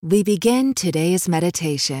We begin today's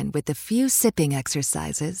meditation with a few sipping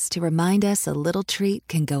exercises to remind us a little treat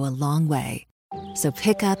can go a long way. So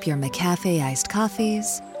pick up your McCafe iced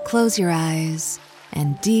coffees, close your eyes,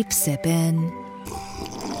 and deep sip in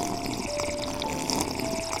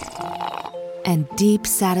and deep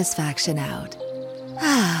satisfaction out.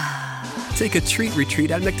 Take a treat retreat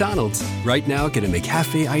at McDonald's. Right now, get a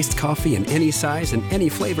McCafe iced coffee in any size and any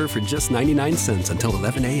flavor for just 99 cents until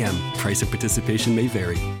 11 a.m. Price of participation may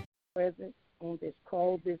vary. Present on this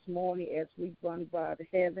call this morning as we bombard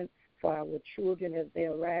heaven for our children as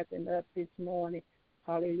they're rising up this morning.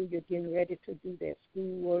 Hallelujah, getting ready to do their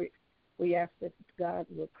schoolwork. We ask that God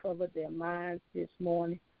will cover their minds this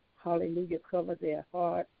morning. Hallelujah, cover their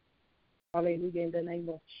hearts. Hallelujah, in the name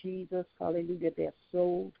of Jesus. Hallelujah, their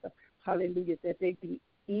souls. Hallelujah, that they be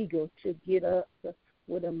eager to get up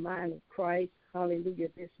with a mind of Christ. Hallelujah,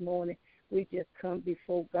 this morning we just come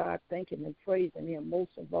before God thanking and praising him most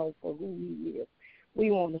of all for who he is. We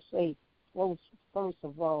want to say, first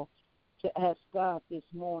of all, to ask God this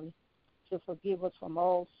morning to forgive us from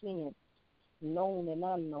all sin, known and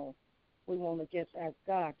unknown. We want to just ask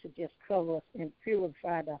God to just cover us and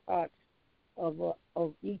purify the hearts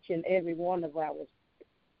of each and every one of ours.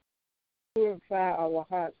 Purify our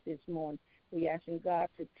hearts this morning. We asking God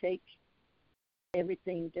to take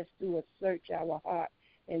everything, just do a search our heart.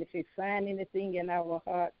 And if he find anything in our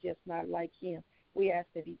heart just not like him, we ask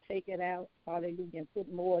that he take it out, hallelujah, and put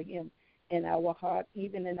more of him in our heart,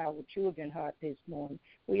 even in our children's heart this morning.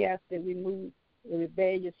 We ask that we move the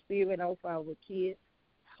rebellious spirit off our kids.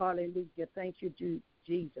 Hallelujah. Thank you,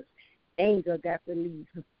 Jesus. Anger got to leave.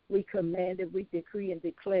 We command it, we decree and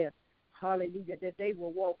declare, hallelujah, that they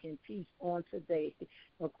will walk in peace on today.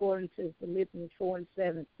 According to Philippians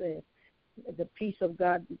 4:7 says, the peace of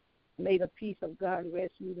God, may the peace of God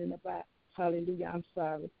rest you in the body. Hallelujah, I'm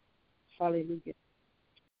sorry. Hallelujah.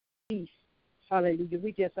 Peace. Hallelujah.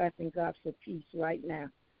 We just asking God for peace right now.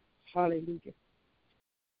 Hallelujah.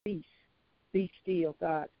 Peace. Be still,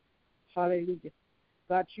 God. Hallelujah.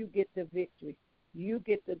 God, you get the victory. You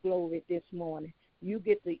get the glory this morning. You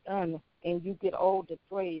get the honor, and you get all the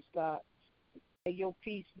praise, God. May your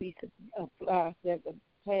peace be applied that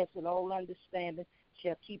passes all understanding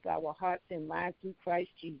shall keep our hearts and minds through Christ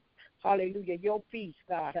Jesus. Hallelujah. Your peace,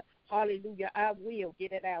 God. Hallelujah. I will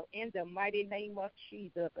get it out in the mighty name of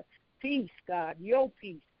Jesus. Peace, God. Your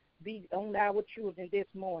peace be on our children this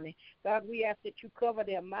morning. God, we ask that you cover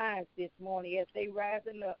their minds this morning as they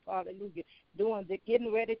rising up, hallelujah,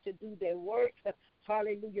 getting ready to do their work.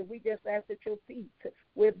 Hallelujah. We just ask that your peace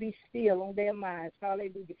will be still on their minds.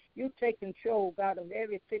 Hallelujah. You take control, God, of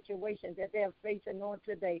every situation that they're facing on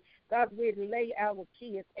today. God, we lay our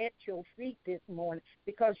kids at your feet this morning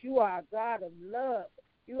because you are a God of love.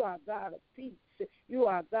 You are a God of peace. You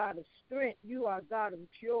are a God of strength. You are a God of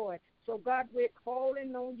joy. So, God, we're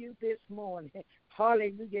calling on you this morning.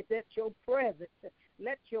 Hallelujah. Let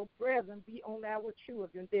your presence be on our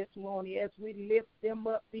children this morning as we lift them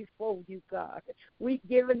up before you, God. We're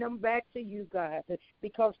giving them back to you, God,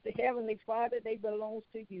 because the Heavenly Father, they belong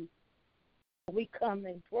to you. We come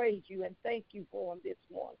and praise you and thank you for them this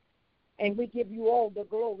morning. And we give you all the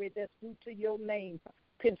glory that's due to your name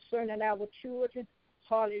concerning our children.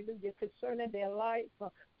 Hallelujah. Concerning their life.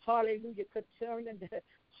 Hallelujah. Concerning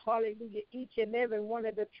hallelujah, each and every one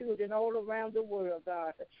of the children all around the world,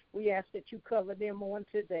 God. We ask that you cover them on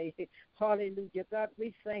today. Hallelujah. God,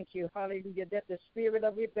 we thank you, hallelujah, that the spirit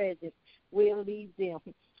of rebellion will leave them.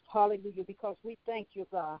 Hallelujah, because we thank you,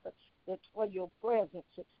 God, that for your presence,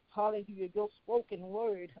 hallelujah, your spoken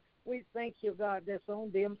word. We thank you, God, that's on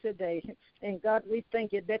them today. And, God, we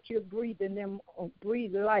thank you that you're breathing them,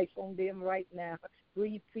 breathe life on them right now.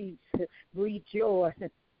 Breathe peace, breathe joy,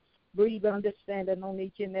 breathe understanding on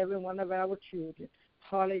each and every one of our children.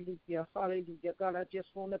 Hallelujah, hallelujah. God, I just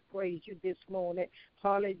want to praise you this morning.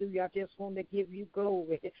 Hallelujah, I just want to give you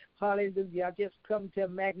glory. Hallelujah, I just come to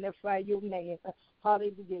magnify your name.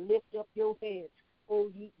 Hallelujah, lift up your heads, O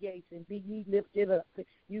ye gates, and be ye lifted up,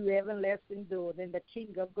 you everlasting doors, and the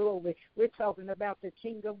King of glory. We're talking about the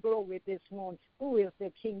King of glory this morning. Who is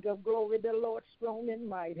the King of glory? The Lord strong and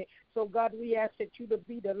mighty. So, God, we ask that you to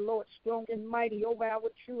be the Lord strong and mighty over our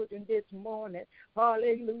children this morning.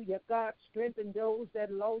 Hallelujah. God, strengthen those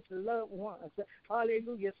that lost loved ones.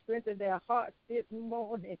 Hallelujah. Strengthen their hearts this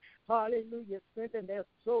morning. Hallelujah. Strengthen their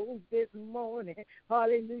souls this morning.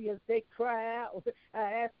 Hallelujah. As they cry out, I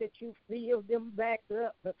ask that you fill them back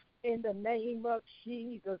up in the name of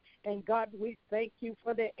Jesus. And God, we thank you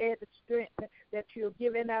for the added strength that you're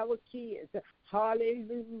giving our kids.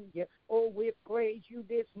 Hallelujah. Oh, we praise you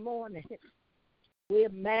this morning. We're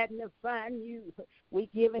magnifying you. We're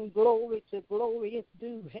giving glory to glory is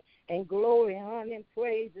due, and glory, honor, and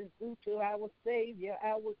praise is due to our Savior,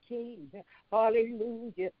 our King.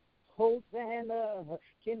 Hallelujah. Hosanna.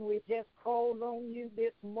 Can we just call on you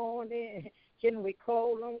this morning? Can we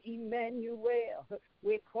call on Emmanuel?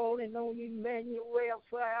 We're calling on Emmanuel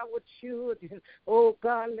for our children. Oh,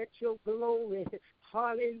 God, let your glory,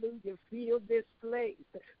 hallelujah, fill this place,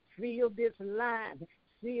 fill this line.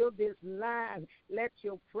 Fill this line. Let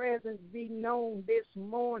your presence be known this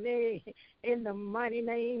morning in the mighty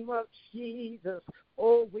name of Jesus.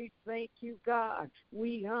 Oh, we thank you, God.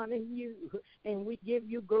 We honor you, and we give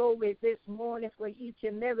you glory this morning for each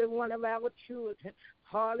and every one of our children.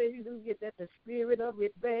 Hallelujah, that the spirit of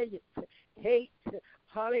rebellion, hate,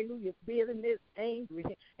 hallelujah, bitterness, anger,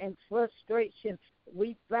 and frustration,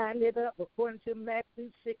 we bind it up according to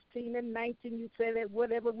Matthew 16 and 19. You say that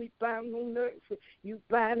whatever we bind on earth, you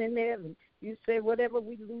bind in heaven. You say whatever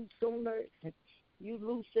we loose on earth, you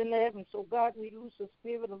loose in heaven. So, God, we loose a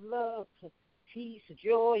spirit of love, peace,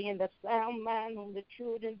 joy, and a sound mind on the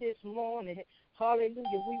children this morning.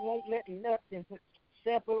 Hallelujah. We won't let nothing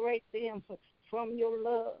separate them from your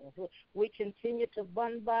love. We continue to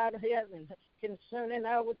bombard heaven concerning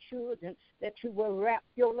our children, that you will wrap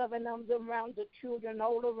your loving arms around the children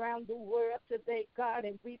all around the world today, God,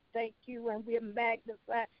 and we thank you and we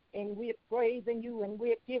magnify and we're praising you and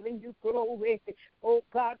we're giving you glory. Oh,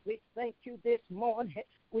 God, we thank you this morning.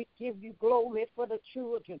 We give you glory for the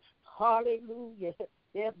children. Hallelujah.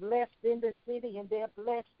 They're blessed in the city and they're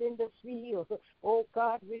blessed in the field. Oh,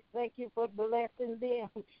 God, we thank you for blessing them.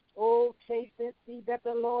 Oh, taste and see that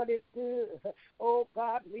the Lord is good. Oh,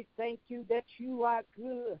 God, we thank you that you are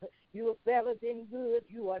good. You are better than good.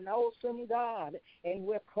 You are an awesome God. And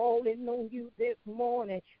we're calling on you this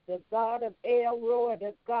morning, the God of Elroy,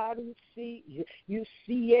 the God who sees. You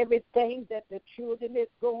see everything that the children is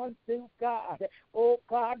going through, God. Oh,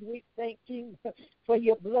 God, we thank you for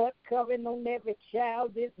your blood covering on every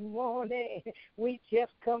child this morning. We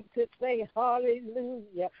just come to say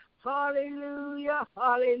hallelujah. Hallelujah,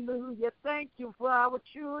 hallelujah. Thank you for our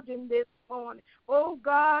children this morning. Oh,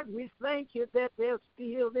 God, we thank you that they're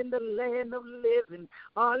still in the land of living.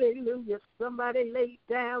 Hallelujah. Somebody laid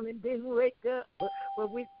down and didn't wake up.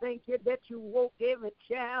 But we thank you that you woke every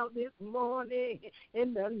child this morning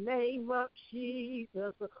in the name of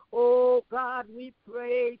Jesus. Oh, God, we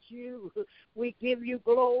praise you. We give you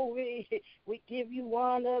glory. We give you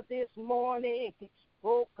honor this morning.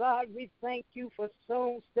 Oh, God, we thank you for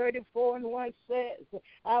Psalms 34 and 1 says,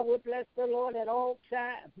 I will bless the Lord at all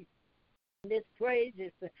times. This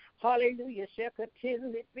praises, hallelujah, shall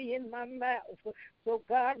continually be in my mouth. So,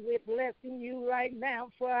 God, we're blessing you right now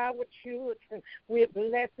for our children. We're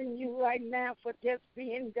blessing you right now for just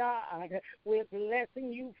being God. We're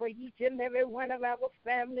blessing you for each and every one of our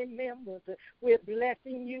family members. We're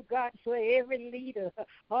blessing you, God, for every leader.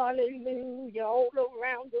 Hallelujah, all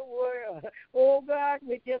around the world. Oh, God,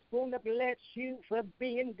 we just want to bless you for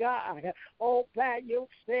being God all by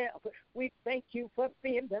yourself. We thank you for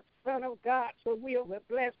being the Son of God, so we will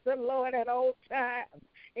bless the Lord at all times.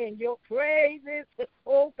 And your praises,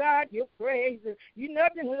 oh God, your praises. You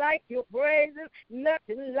nothing like your praises,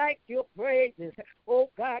 nothing like your praises. Oh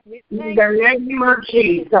God, we thank you. In the name of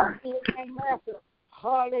Jesus.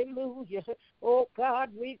 Hallelujah. Oh God,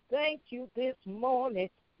 we thank you this morning.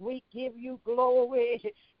 We give you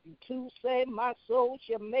glory. To say, my soul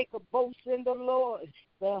shall make a boast in the Lord.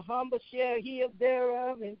 The humble shall hear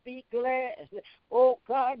thereof and be glad. Oh,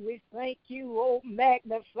 God, we thank you. Oh,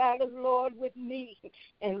 magnify the Lord with me,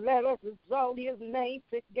 and let us exalt his name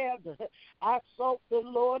together. I sought the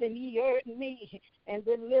Lord, and he heard me, and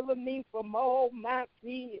delivered me from all my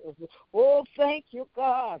fears. Oh, thank you,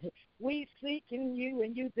 God. We seeking you,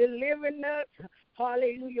 and you delivering us.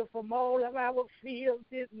 Hallelujah, from all of our fears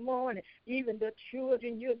this morning. Even the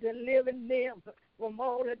children, you're delivering them from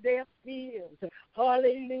all of their fears.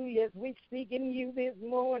 Hallelujah, as we seeking you this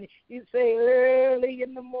morning. You say early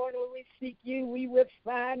in the morning when we seek you, we will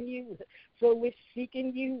find you. So we're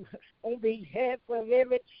seeking you on behalf of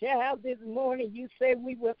every child this morning. You say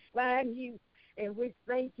we will find you. And we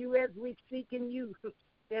thank you as we're seeking you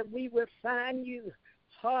that we will find you.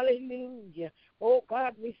 Hallelujah. Oh,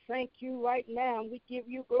 God, we thank you right now. We give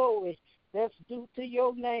you glory that's due to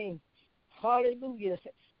your name. Hallelujah.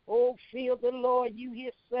 Oh, fear the Lord, you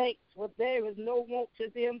his saints, for there is no want to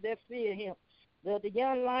them that fear him. The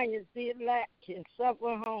young lions did lack and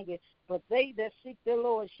suffer hunger, but they that seek the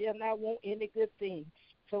Lord shall not want any good thing.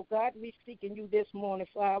 So, God, we seeking you this morning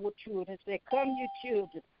for our children. Say, come, you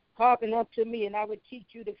children, hearken unto me, and I will teach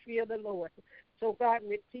you to fear the Lord. So, God,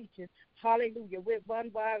 we're teaching. Hallelujah. We're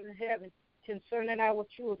bombarding heaven, concerning our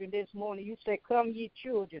children this morning. You said, come ye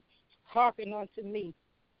children, hearken unto me.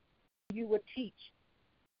 You will teach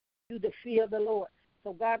you the fear of the Lord.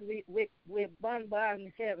 So, God, we're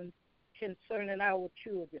bombarding heaven concerning our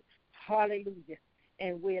children. Hallelujah.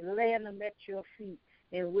 And we're laying them at your feet.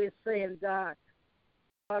 And we're saying, God,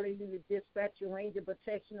 hallelujah, dispatch your angel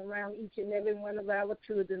protection around each and every one of our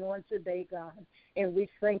children on today, God. And we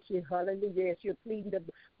thank you, hallelujah, as you're pleading,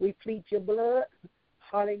 we plead your blood,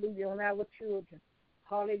 hallelujah, on our children.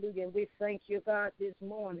 Hallelujah. And we thank you, God, this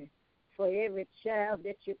morning for every child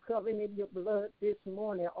that you're covering in your blood this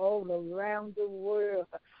morning all around the world.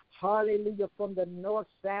 Hallelujah, from the north,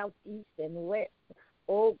 south, east, and west.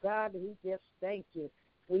 Oh, God, we just thank you.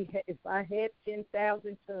 If I had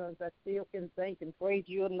 10,000 tongues, I still can thank and praise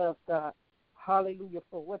you enough, God. Hallelujah,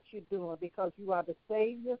 for what you're doing, because you are the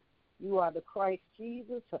Savior. You are the Christ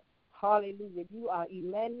Jesus. Hallelujah. You are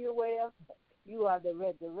Emmanuel. You are the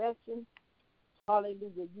resurrection.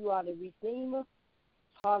 Hallelujah. You are the Redeemer.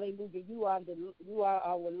 Hallelujah. You are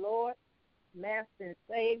our Lord, Master, and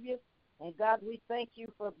Savior. And God, we thank you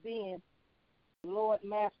for being Lord,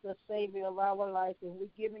 Master, Savior of our life, and we're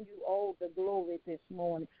giving you all the glory this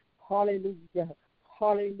morning. Hallelujah.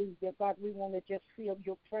 Hallelujah. God, we want to just feel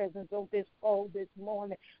your presence on this call this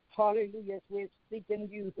morning. Hallelujah. As we're seeking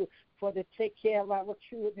you for to take care of our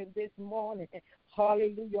children this morning.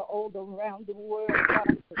 Hallelujah. All around the world.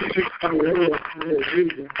 God. Hallelujah.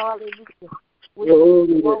 Hallelujah. We give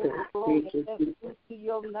you all the glory that's due to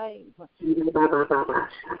your name.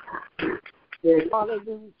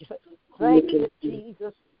 Hallelujah. Thank you,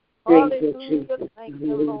 Jesus. Hallelujah. Thank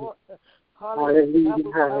you, Lord. Hallelujah.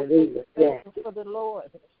 Hallelujah. Thank you for the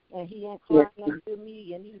Lord. And he inclined unto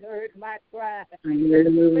me, and he heard my cry.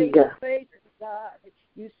 Hallelujah. God.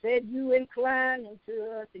 You said you incline unto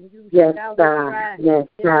us, and you shall cry. Yes,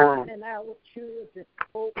 God. And our children.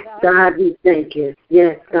 Oh, God. God, we thank you.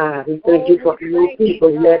 Yes, God. We thank you for all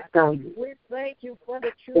people. Yes, God. We thank you for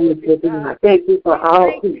the children, God. Thank you for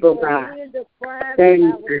all people, God. Thank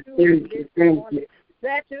you.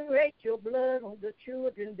 Saturate your blood on the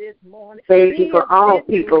children this morning. Thank you for all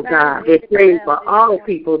people, God. We pray for all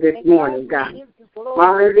people this morning, God.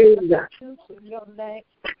 Hallelujah.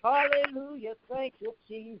 Hallelujah. Thank you,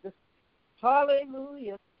 Jesus.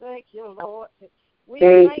 Hallelujah. Thank you, Lord. We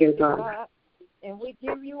thank you, God. And we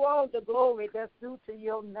give you all the glory that's due to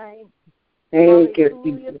your name. Thank you,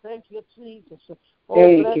 Jesus. Thank you, Jesus.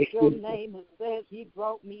 Oh, bless your name. It says he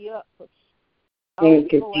brought me up.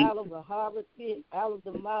 Thank you, out of the harbor pit, out of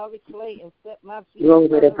the miry clay, and set my feet on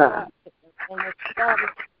the rock, and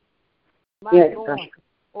established my going.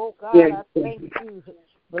 Oh, God, I thank you.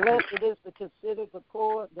 Blessed is to consider the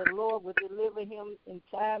poor. The Lord will deliver him in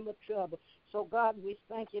time of trouble. So, God, we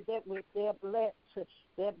thank you that they're blessed.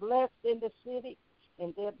 They're blessed in the city,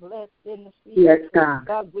 and they're blessed in the field. Yes, God.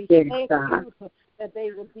 God, we thank you that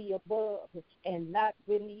they will be above and not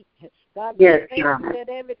beneath. God, we thank you that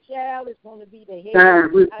every child is going to be the head.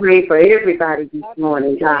 God, we pray for everybody this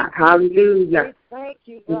morning, God. Hallelujah. We thank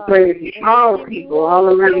you, God. We pray for all people all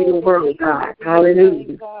around the world, God.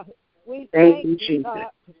 Hallelujah. We thank you, Jesus.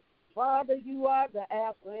 God. Father, you are the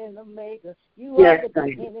Alpha and Omega. You are the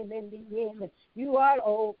beginning and the end. You are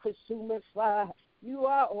all consuming fire. You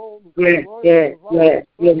are all yes.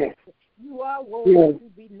 You are worthy to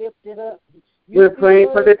be lifted up. We're praying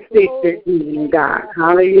for the sick this evening, God.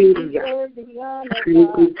 Hallelujah. You deserve the honor,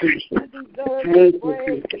 God. You deserve the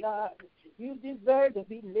praise, God. You deserve to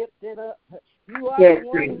be lifted up. You are the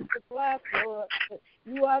one who supplies for us.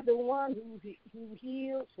 You are the one who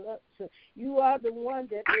heals us. You are the one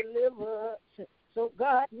that delivers us. So,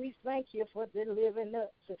 God, we thank you for delivering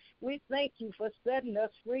us. We thank you for setting us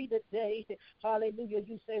free today. Hallelujah.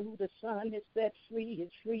 You say who the Son has set free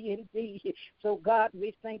is free indeed. So, God,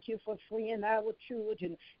 we thank you for freeing our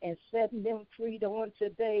children and setting them free on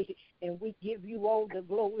today. And we give you all the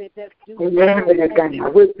glory that's due.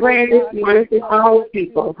 We're praying this morning for all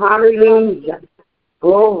people. Hallelujah.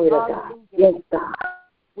 Glory to God. Yes, God.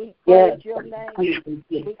 We praise your name.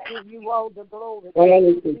 We give you all the glory.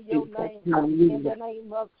 Thank you, your name. In the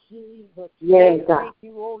name of Jesus. Yes, God. Thank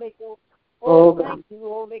you, Holy Ghost. Oh, thank you,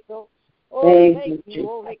 Holy Ghost. Oh, thank you,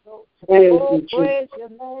 Holy Ghost. Oh, praise your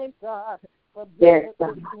name, God, for being a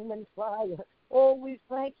consuming fire. Oh, we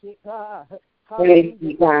thank you, God. Thank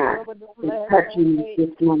you, God, for touching me this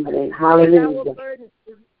morning. Hallelujah.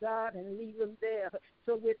 God, and leave them there.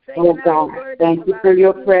 So we're taking thank you for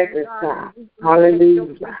your presence, God.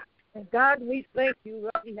 Hallelujah. And God, we thank you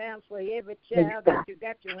right now for every child that you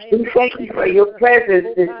got your hands. We thank you for your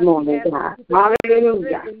presence this morning, God.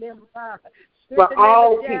 Hallelujah. for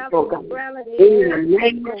all people, God. In the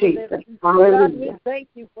name of Jesus. Hallelujah. God, we thank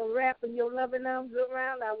you for wrapping your loving arms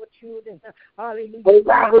around our children. Hallelujah. Oh,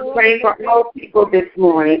 God, we're praying for all people this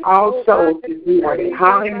morning, all souls this morning.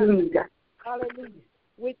 Hallelujah. Hallelujah.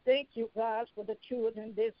 We thank you, God, for the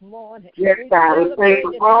children this morning. Yes, God, we're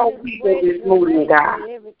praying for all people this morning, God.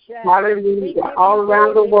 Hallelujah. All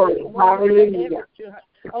around the world. Hallelujah.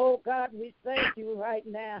 Oh, God, we thank you right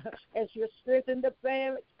now as you strengthen the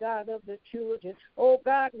parents, God, of the children. Oh,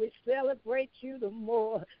 God, we celebrate you the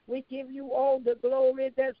more. We give you all the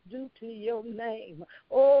glory that's due to your name.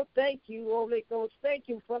 Oh, thank you, Holy Ghost. Thank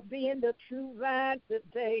you for being the true vine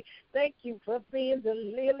today. Thank you for being the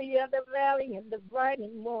lily of the valley and the bright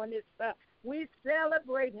and morning star. We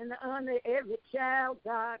celebrate and honor every child,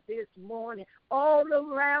 God, this morning. All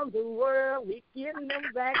around the world, we give them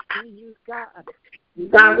back to you, God.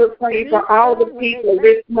 God, we're praying for all the people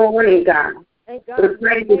this morning, God. We're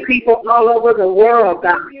praying for people all over the world,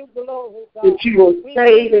 God, that you will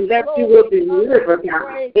save and that you will deliver,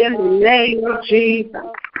 God, in the name of Jesus.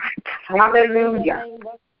 Hallelujah.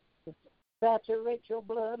 Saturate your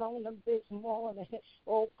blood on them this morning.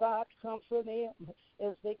 Oh, God, comfort them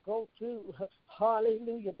as they go through,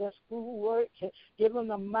 hallelujah, their schoolwork. Give them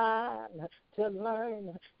a mind to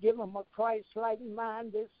learn. Give them a Christ-like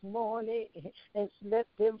mind this morning. And let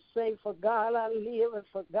them say, for God I live and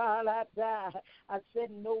for God I die. I said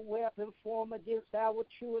no weapon formed against our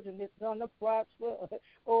children is going to prosper.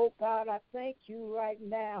 Oh, God, I thank you right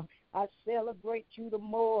now. I celebrate you the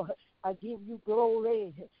more. I give you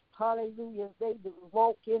glory. Hallelujah. They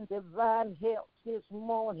walk in divine health this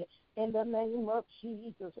morning in the name of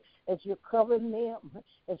Jesus. As you cover them,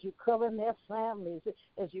 as you cover their families,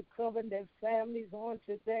 as you cover their families on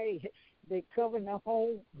today, they cover their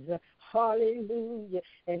homes. Hallelujah.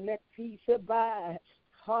 And let peace abide.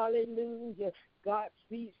 Hallelujah. God's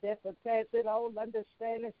peace that surpasses all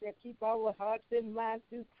understanding shall keep our hearts and minds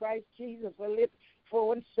through Christ Jesus. Philippians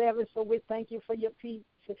 4:7. So we thank you for your peace,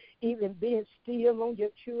 even being still on your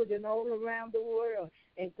children all around the world.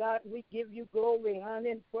 And God, we give you glory, honor,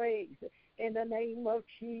 and praise. In the name of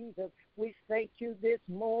Jesus, we thank you this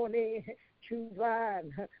morning, true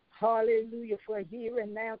vine. Hallelujah, for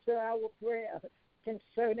hearing now to our prayer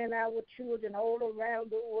concerning our children all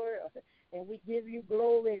around the world. And we give you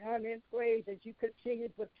glory, honor, and praise as you continue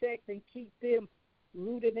to protect and keep them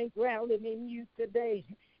rooted and grounded in you today.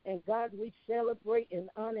 And God, we celebrate and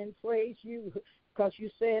honor and praise you because you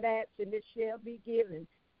said, ask and it shall be given.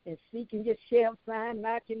 And seeking you shall find,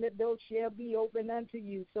 knocking the door shall be open unto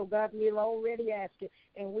you. So, God, we've already asked you,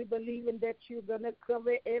 and we believe in that you're going to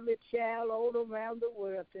cover every child all around the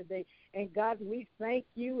world today. And, God, we thank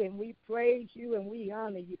you, and we praise you, and we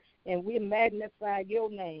honor you, and we magnify your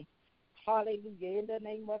name. Hallelujah. In the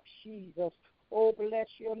name of Jesus. Oh, bless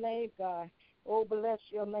your name, God. Oh, bless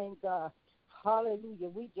your name, God. Hallelujah.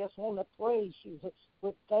 We just want to praise you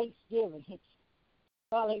with thanksgiving.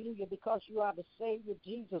 Hallelujah, because you are the Savior,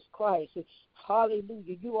 Jesus Christ.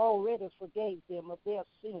 Hallelujah, you already forgave them of their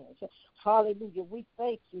sins. Hallelujah, we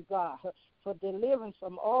thank you, God, for delivering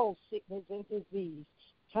from all sickness and disease,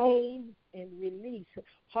 pain and release.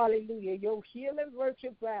 Hallelujah, your healing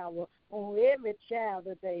virtue power on every child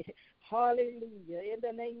today. Hallelujah, in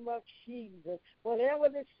the name of Jesus. Whatever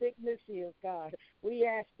the sickness is, God, we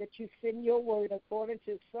ask that you send your word according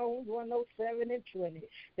to Psalms 107:20,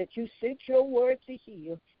 that you sent your word to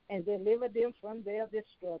heal and deliver them from their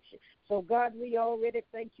destruction. So, God, we already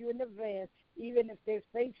thank you in advance, even if they're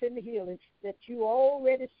facing healing, that you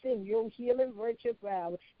already send your healing virtue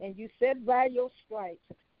power, and you said by your stripes,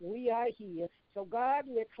 we are here. So, God,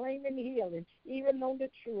 we're claiming healing, even on the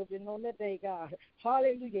children on the day, God.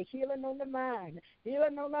 Hallelujah. Healing on the mind,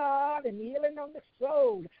 healing on the heart, and healing on the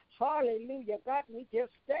soul. Hallelujah. God, we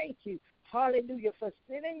just thank you. Hallelujah, for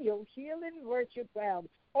sending your healing virtue power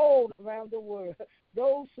all around the world.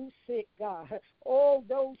 Those who sick, God, all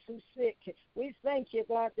those who sick, we thank you,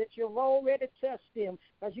 God, that you've already touched them,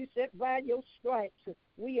 because you said by your stripes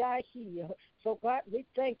we are healed. So, God, we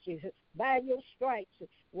thank you. By your stripes,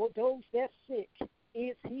 well, those that sick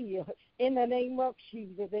is healed in the name of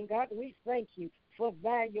Jesus. And, God, we thank you for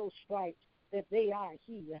by your stripes that they are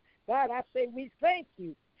healed. God, I say we thank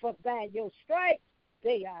you for by your stripes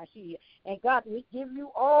they are here. And, God, we give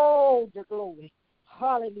you all the glory.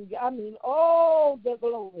 Hallelujah. I mean, all the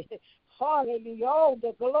glory. Hallelujah. All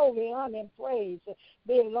the glory, honor, and praise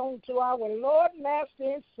belong to our Lord,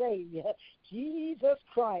 Master, and Savior, Jesus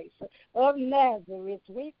Christ of Nazareth.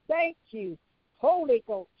 We thank you, Holy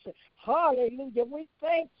Ghost. Hallelujah. We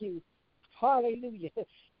thank you. Hallelujah.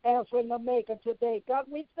 Alpha and Omega today. God,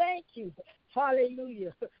 we thank you.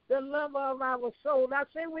 Hallelujah. The lover of our soul. I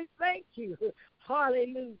say we thank you.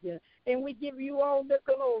 Hallelujah. And we give you all the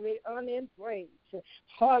glory, honor, and praise.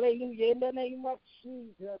 Hallelujah. In the name of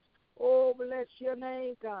Jesus. Oh, bless your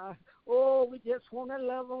name, God. Oh, we just want to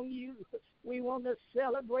love on you. We want to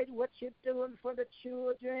celebrate what you're doing for the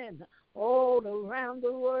children all around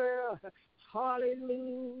the world.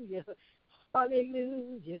 Hallelujah.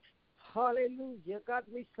 Hallelujah. Hallelujah. God,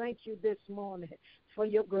 we thank you this morning for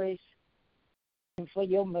your grace and for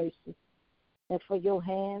your mercy and for your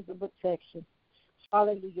hands of protection.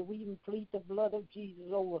 Hallelujah. We even plead the blood of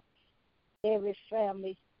Jesus over every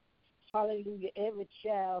family. Hallelujah. Every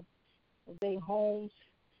child of their homes.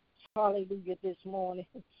 Hallelujah. This morning.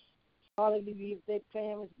 Hallelujah. Their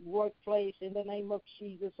parents' workplace in the name of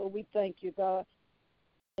Jesus. So we thank you, God.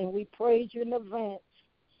 And we praise you in advance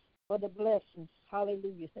for the blessings.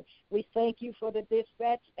 Hallelujah. We thank you for the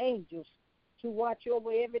dispatch angels to watch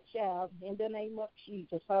over every child in the name of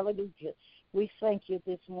Jesus. Hallelujah. We thank you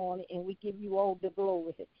this morning, and we give you all the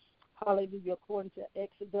glory. Hallelujah. According to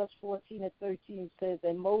Exodus 14:13 says,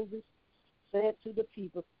 and Moses said to the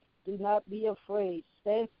people, do not be afraid.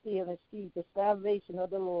 Stand still and see the salvation of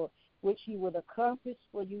the Lord, which he would accomplish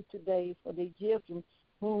for you today. For the Egyptians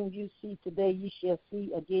whom you see today, you shall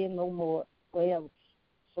see again no more forever.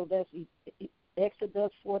 So that's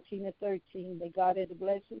Exodus 14:13. May God add a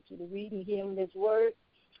blessing to the reading, hearing His word.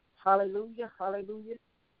 Hallelujah, hallelujah.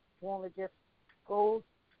 I want to just go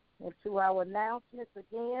into our announcements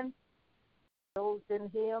again. Those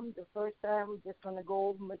didn't hear them the first time, we're just going to go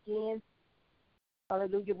over them again.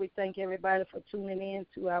 Hallelujah. We thank everybody for tuning in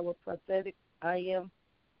to our prophetic I Am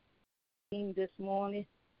team this morning.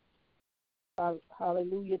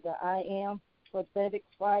 Hallelujah. The I Am prophetic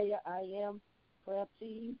fire I Am prayer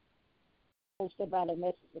team, hosted by the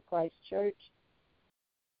Message of Christ Church,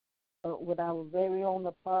 with our very own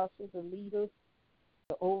apostles, the leaders,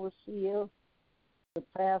 the overseer, the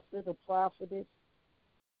pastor, the prophetess.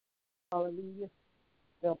 Hallelujah.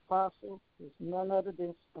 The apostle is none other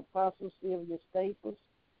than Apostle Sylvia Staples.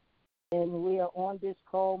 And we are on this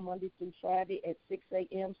call Monday through Friday at 6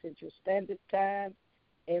 a.m. Central Standard Time.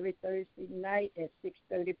 Every Thursday night at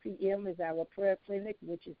 6:30 p.m. is our prayer clinic,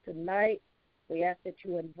 which is tonight. We ask that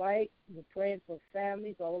you invite. We're praying for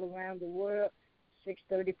families all around the world.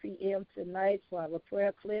 6:30 p.m. tonight for our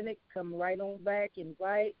prayer clinic. Come right on back.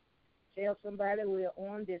 Invite. Tell somebody we're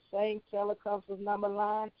on this same teleconference number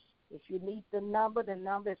line. If you need the number is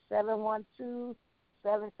 712-770-5603.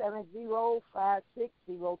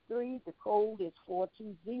 The code is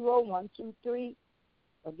 420123.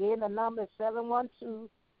 Again, the number is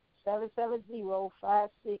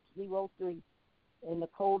 712-770-5603. And the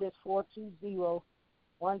code is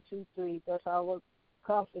 420123. That's our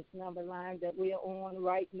conference number line that we are on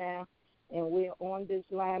right now. And we're on this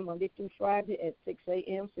line Monday through Friday at 6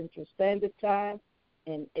 a.m. Central Standard Time.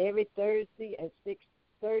 And every Thursday at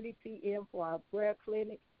 6:30 p.m. for our prayer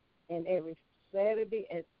clinic. And every Saturday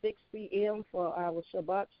at 6 p.m. for our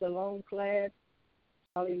Shabbat Shalom class.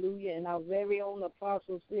 Hallelujah. And our very own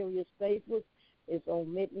Apostle Sylvia Staples is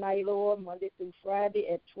on Midnight Oil Monday through Friday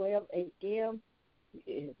at 12 a.m.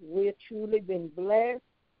 We've truly been blessed.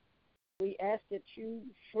 We ask that you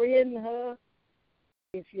friend her.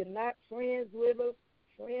 If you're not friends with her,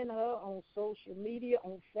 friend her on social media,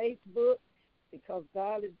 on Facebook, because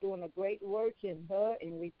God is doing a great work in her,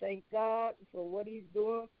 and we thank God for what he's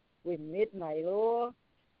doing with Midnight Oil.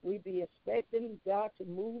 We be expecting God to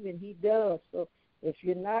move, and he does. So if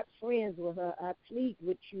you're not friends with her, I plead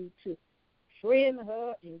with you to friend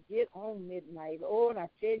her and get on Midnight Oil. I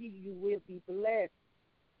tell you, you will be blessed.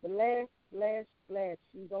 Blessed, blessed, blessed.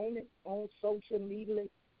 She's only on social media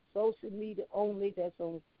only. That's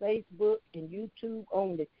on Facebook and YouTube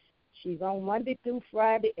only. She's on Monday through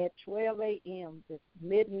Friday at 12 a.m. That's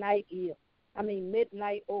Midnight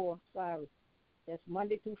Oil, sorry. That's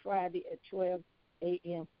Monday through Friday at 12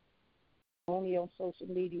 a.m. Only on social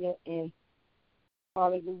media. And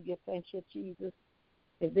hallelujah, thank you, Jesus.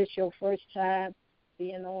 If this your first time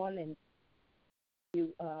being on and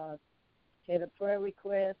you had a prayer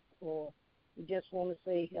request or you just want to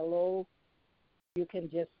say hello, you can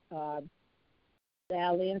just dial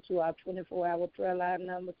into our 24-hour prayer line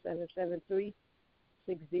number,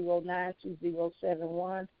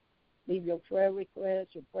 773-609-2071. Leave your prayer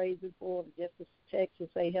request, your praise report, just a text and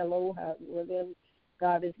say hello, whatever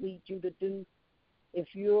God has lead you to do.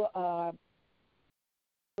 If you are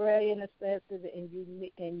prayer intercessor and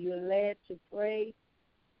you're led to pray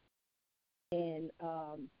and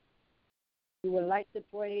you would like to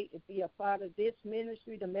pray and be a part of this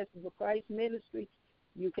ministry, the Message of Christ ministry,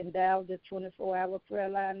 You can dial the 24-hour prayer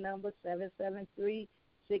line number,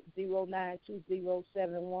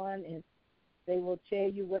 773-609-2071, and they will tell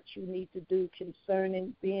you what you need to do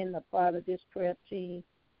concerning being a part of this prayer team.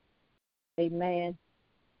 Amen.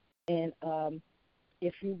 And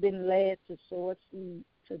if you've been led to sow a seed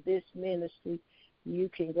to this ministry, you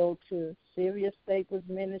can go to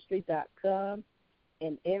SylviaStaplesMinistry.com,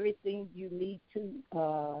 and everything you need to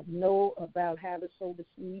know about how to sow the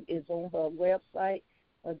seed is on her website.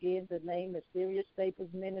 Again, the name is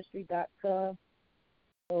SylviaStaplesMinistry.com.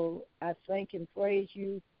 So I thank and praise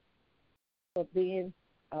you for being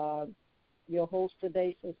your host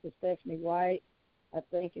today, Sister Stephanie White. I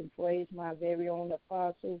thank and praise my very own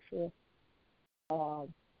apostle for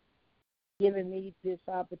giving me this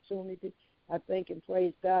opportunity. I thank and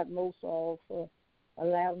praise God most of all for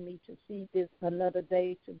allowing me to see this another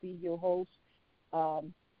day to be your host. I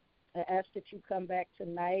ask that you come back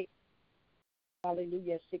tonight,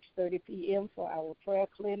 hallelujah, at 6:30 p.m. for our prayer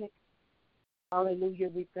clinic. Hallelujah,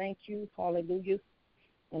 we thank you, hallelujah.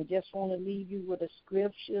 And just want to leave you with a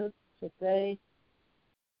scripture today.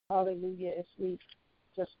 Hallelujah, as we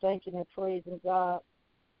just thanking and praising God,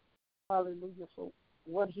 hallelujah, for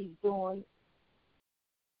what he's doing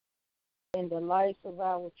in the lives of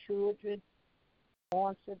our children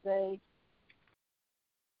on today.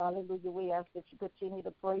 Hallelujah, we ask that you continue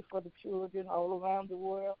to pray for the children all around the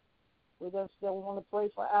world. We just don't want to pray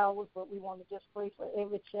for ours, but we want to just pray for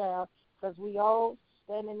every child because we all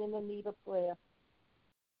standing in the need of prayer.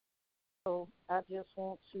 So I just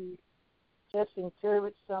want to just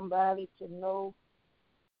encourage somebody to know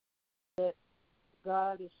that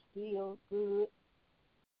God is still good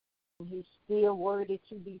and he's still worthy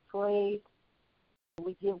to be praised.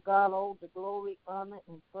 We give God all the glory, honor,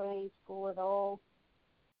 and praise for it all.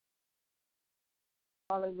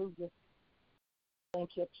 Hallelujah.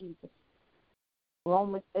 Thank you, Jesus.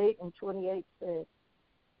 Romans 8:28 says,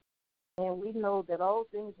 and we know that all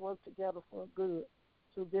things work together for good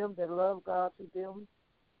to them that love God, to them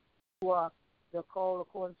who are the called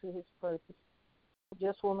according to his purpose. I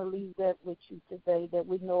just want to leave that with you today, that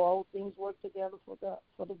we know all things work together for God,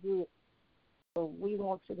 for the good. So we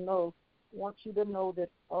want you to know that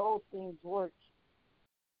all things work.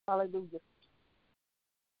 Hallelujah.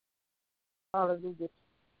 Hallelujah.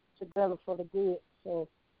 Together for the good. So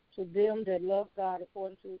to them that love God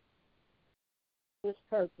according to his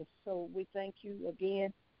purpose. So we thank you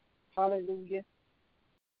again. Hallelujah.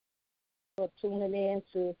 For tuning in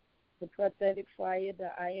to the Prophetic Fire,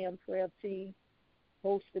 the I Am Prayer Team,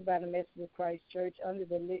 hosted by the Message of Christ Church under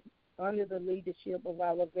the leadership of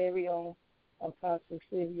our very own Apostle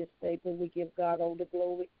Sylvia Staples. We give God all the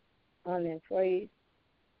glory, honor, and praise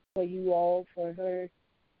for you all, for her,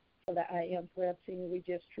 for the I Am Prayer Team. We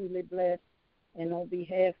just truly bless. And on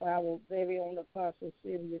behalf of our very own Apostle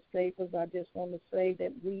Sylvia Staples, I just want to say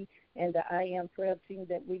that we and the I Am Prayer Team,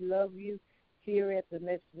 that we love you here at the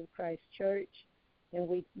Message of Christ Church. And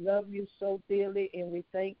we love you so dearly, and we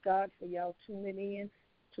thank God for y'all tuning in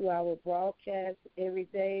to our broadcast every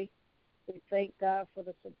day. We thank God for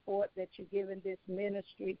the support that you're giving this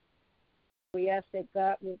ministry. We ask that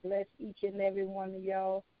God will bless each and every one of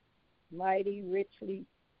y'all mighty, richly.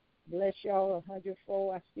 Bless y'all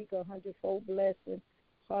 100-fold. I speak 100-fold blessing.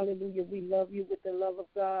 Hallelujah. We love you with the love of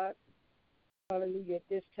God. Hallelujah. At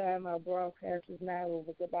this time, our broadcast is now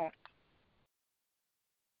over. Goodbye.